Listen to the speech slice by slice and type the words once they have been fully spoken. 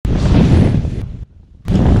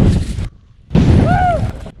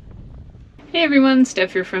Hey everyone,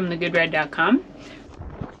 Steph here from thegoodride.com.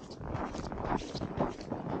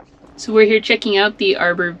 So we're here checking out the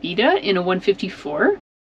Arbor Veda in a 154.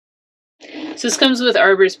 So this comes with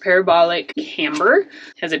Arbor's parabolic camber.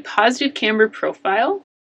 It has a positive camber profile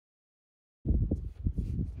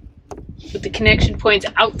with the connection points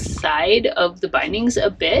outside of the bindings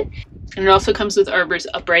a bit. And it also comes with Arbor's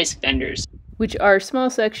upright fenders, which are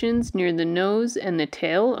small sections near the nose and the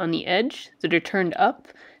tail on the edge that are turned up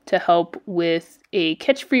to help with a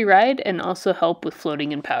catch-free ride and also help with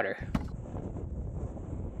floating in powder.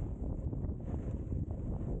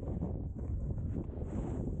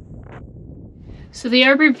 So the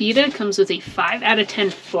Arbor Veda comes with a 5 out of 10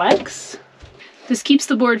 flex. This keeps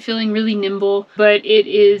the board feeling really nimble, but it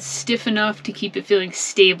is stiff enough to keep it feeling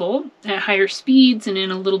stable at higher speeds and in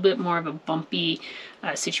a little bit more of a bumpy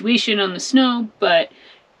situation on the snow, but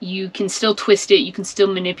you can still twist it, you can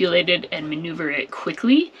still manipulate it and maneuver it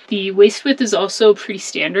quickly. The waist width is also pretty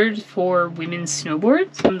standard for women's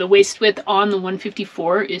snowboards. The waist width on the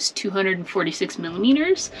 154 is 246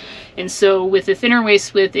 millimeters. And so with a thinner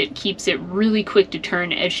waist width, it keeps it really quick to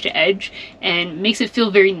turn edge to edge and makes it feel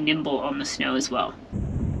very nimble on the snow as well.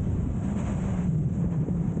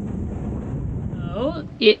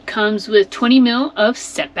 It comes with 20 mil of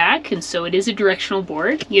SetBack, and so it is a directional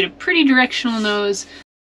board. You get a pretty directional nose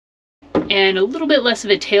and a little bit less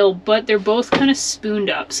of a tail, but they're both kind of spooned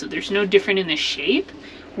up, so there's no different in the shape,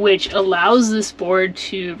 which allows this board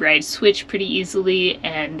to ride switch pretty easily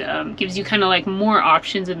and gives you kind of like more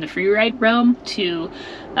options in the free ride realm to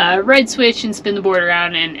ride switch and spin the board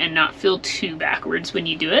around and not feel too backwards when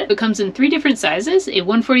you do it. It comes in 3 different sizes, a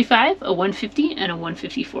 145, a 150, and a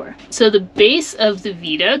 154. So the base of the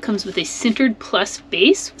Veda comes with a sintered plus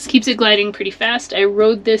base. This keeps it gliding pretty fast. I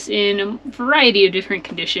rode this in a variety of different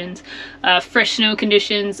conditions. Fresh snow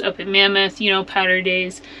conditions up at Mammoth, you know, powder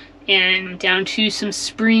days, and down to some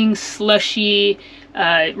spring slushy,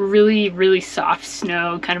 really soft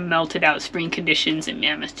snow, kind of melted out spring conditions at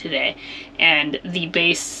Mammoth today. And the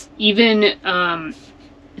base, even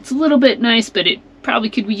it's a little bit nice, but it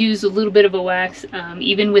probably could use a little bit of a wax.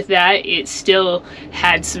 Even with that, it still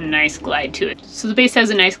had some nice glide to it. So the base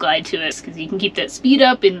has a nice glide to it because you can keep that speed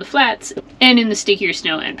up in the flats and in the stickier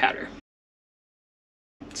snow and powder.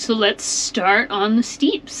 So let's start on the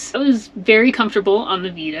steeps. I was very comfortable on the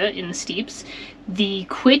Veda in the steeps. The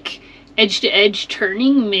quick edge-to-edge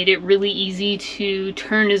turning made it really easy to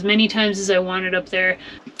turn as many times as I wanted up there.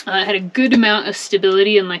 It had a good amount of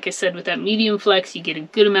stability, and like I said, with that medium flex, you get a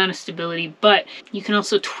good amount of stability, but you can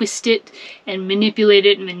also twist it and manipulate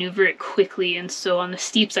it and maneuver it quickly. And so on the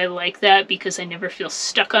steeps, I like that because I never feel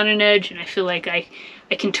stuck on an edge, and I feel like I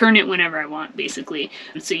can turn it whenever I want, basically.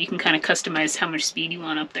 And so you can kind of customize how much speed you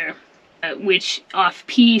want up there. Which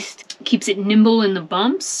off-piste keeps it nimble in the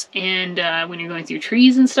bumps, and when you're going through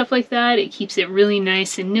trees and stuff like that, it keeps it really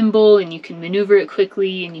nice and nimble, and you can maneuver it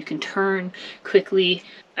quickly and you can turn quickly.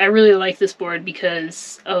 I really like this board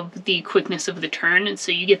because of the quickness of the turn, and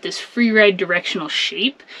so you get this free ride directional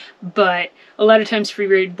shape, but a lot of times free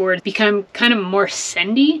ride boards become kind of more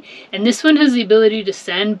sendy, and this one has the ability to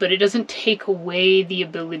send, but it doesn't take away the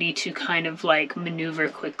ability to kind of like maneuver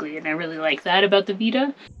quickly, and I really like that about the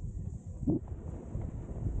Veda.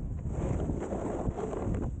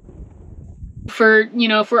 For, you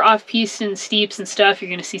know, if we're off-piste and steeps and stuff, you're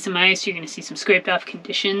going to see some ice, you're going to see some scraped off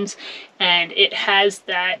conditions, and it has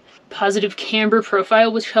that positive camber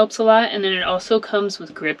profile, which helps a lot, and then it also comes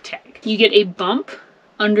with grip tag. You get a bump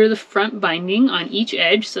under the front binding on each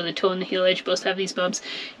edge, so the toe and the heel edge both have these bumps,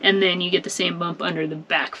 and then you get the same bump under the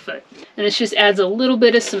back foot. And this just adds a little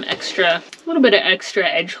bit of extra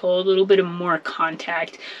edge hold, a little bit of more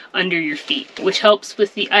contact under your feet, which helps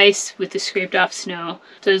with the ice, with the scraped off snow.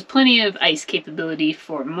 So there's plenty of ice capability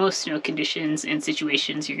for most snow conditions and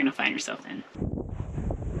situations you're gonna find yourself in.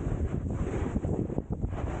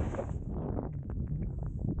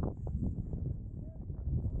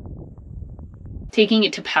 Taking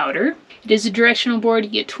it to powder. It is a directional board.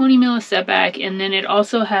 You get 20 mil of SetBack, and then it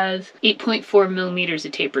also has 8.4 millimeters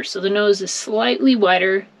of taper. So the nose is slightly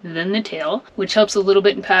wider than the tail, which helps a little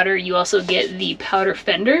bit in powder. You also get the powder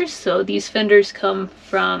fenders. So these fenders come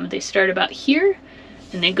from, they start about here,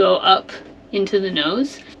 and they go up into the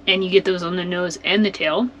nose, and you get those on the nose and the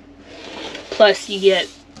tail. Plus you get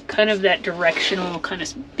kind of that directional, kind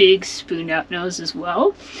of big spooned out nose as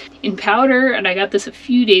well. In powder, and I got this a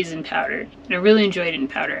few days in powder, and I really enjoyed it in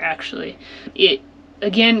powder actually. It,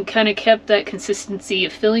 again, kind of kept that consistency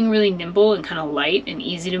of feeling really nimble and kind of light and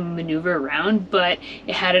easy to maneuver around, but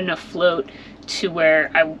it had enough float to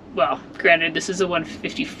where well, granted this is a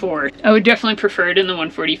 154. I would definitely prefer it in the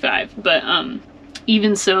 145, but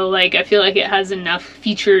even so, like, I feel like it has enough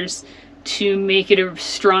features to make it a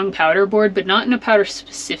strong powder board, but not in a powder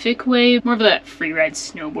specific way, more of that freeride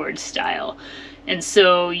snowboard style. And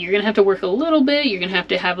so you're gonna have to work a little bit, you're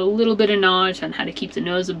gonna have a little bit of knowledge on how to keep the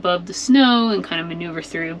nose above the snow and kind of maneuver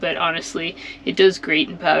through, but honestly, it does great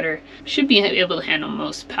in powder. Should be able to handle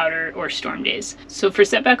most powder or storm days. So for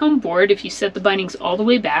SetBack on board, if you set the bindings all the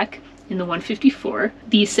way back in the 154,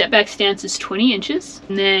 the SetBack stance is 20 inches,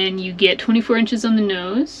 and then you get 24 inches on the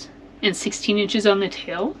nose and 16 inches on the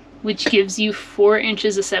tail, which gives you 4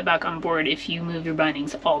 inches of SetBack on board if you move your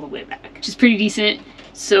bindings all the way back, which is pretty decent.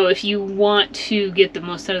 So if you want to get the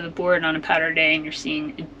most out of the board on a powder day and you're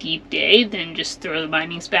seeing a deep day, then just throw the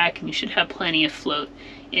bindings back and you should have plenty of float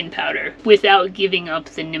in powder without giving up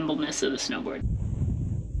the nimbleness of the snowboard.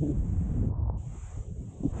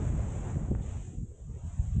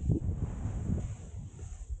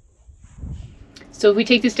 So if we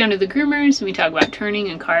take this down to the groomers and we talk about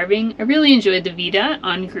turning and carving, I really enjoyed the Veda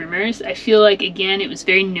on groomers. I feel like, again, it was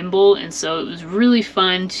very nimble, and so it was really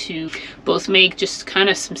fun to both make just kind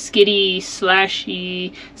of some skiddy,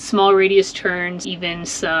 slashy, small radius turns, even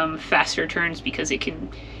some faster turns, because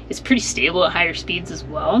it's pretty stable at higher speeds as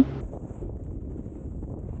well.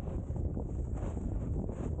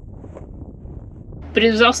 But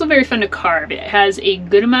it was also very fun to carve. It has a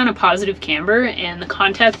good amount of positive camber, and the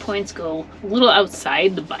contact points go a little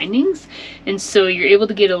outside the bindings, and so you're able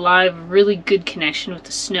to get a lot of really good connection with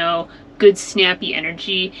the snow, good snappy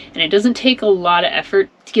energy, and it doesn't take a lot of effort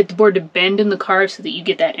to get the board to bend in the carve so that you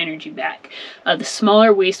get that energy back. The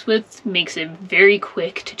smaller waist width makes it very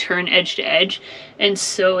quick to turn edge to edge, and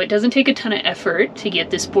so it doesn't take a ton of effort to get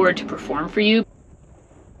this board to perform for you.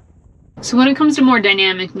 So when it comes to more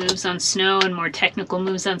dynamic moves on snow and more technical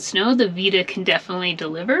moves on snow, the Veda can definitely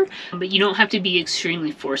deliver, but you don't have to be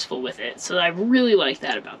extremely forceful with it. So I really like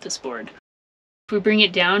that about this board. If we bring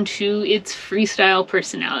it down to its freestyle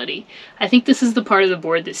personality, I think this is the part of the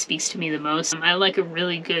board that speaks to me the most. I like a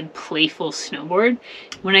really good playful snowboard.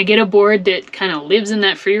 When I get a board that kind of lives in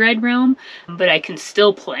that freeride realm, but I can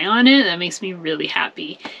still play on it, that makes me really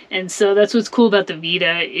happy. And so that's what's cool about the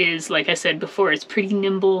Veda is, like I said before, it's pretty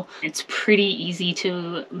nimble, it's pretty easy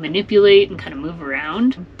to manipulate and kind of move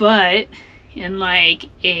around, but in like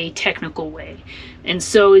a technical way. And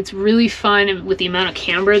so it's really fun with the amount of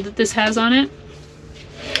camber that this has on it.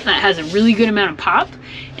 It has a really good amount of pop,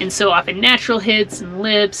 and so off of natural hits and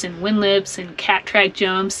lips and wind lips and cat track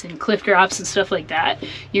jumps and cliff drops and stuff like that,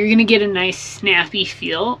 you're gonna get a nice snappy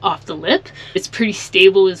feel off the lip. It's pretty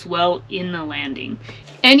stable as well in the landing,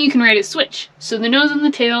 and you can ride it switch. So the nose and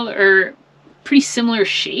the tail are pretty similar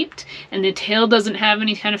shaped, and the tail doesn't have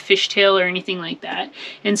any kind of fishtail or anything like that,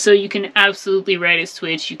 and so you can absolutely ride it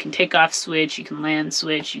switch. You can take off switch, you can land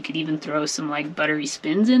switch, you could even throw some like buttery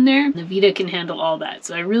spins in there. The Veda can handle all that,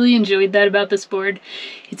 so I really enjoyed that about this board.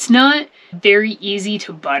 It's not very easy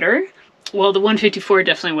to butter. Well, the 154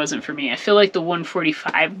 definitely wasn't for me. I feel like the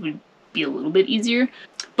 145 would be a little bit easier,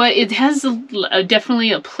 but it has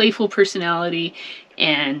definitely a playful personality,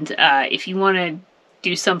 and if you want to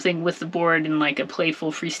do something with the board in like a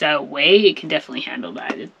playful freestyle way, it can definitely handle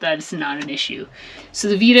that. That's not an issue. So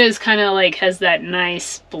the Veda is kind of like has that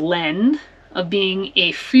nice blend of being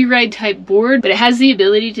a freeride type board, but it has the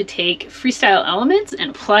ability to take freestyle elements and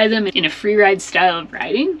apply them in a freeride style of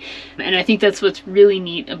riding. And I think that's what's really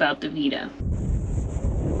neat about the Veda.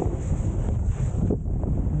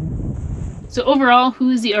 So overall, who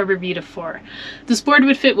is the Arbor Veda for? This board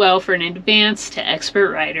would fit well for an advanced to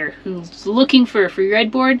expert rider who's looking for a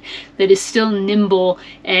freeride board that is still nimble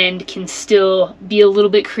and can still be a little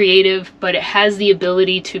bit creative, but it has the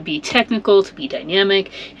ability to be technical, to be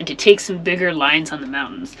dynamic, and to take some bigger lines on the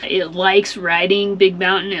mountains. It likes riding big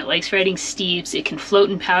mountain, it likes riding steeps, it can float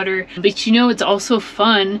in powder, but you know, it's also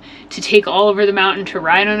fun to take all over the mountain to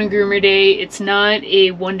ride on a groomer day. It's not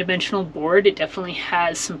a one-dimensional board. It definitely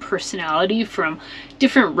has some personality from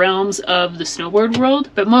different realms of the snowboard world,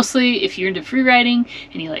 but mostly if you're into freeriding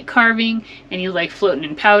and you like carving and you like floating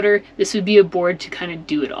in powder, this would be a board to kind of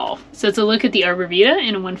do it all. So it's a look at the Arbor Veda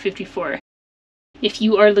in a 154. If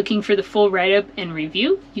you are looking for the full write-up and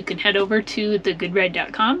review, you can head over to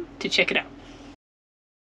thegoodride.com to check it out.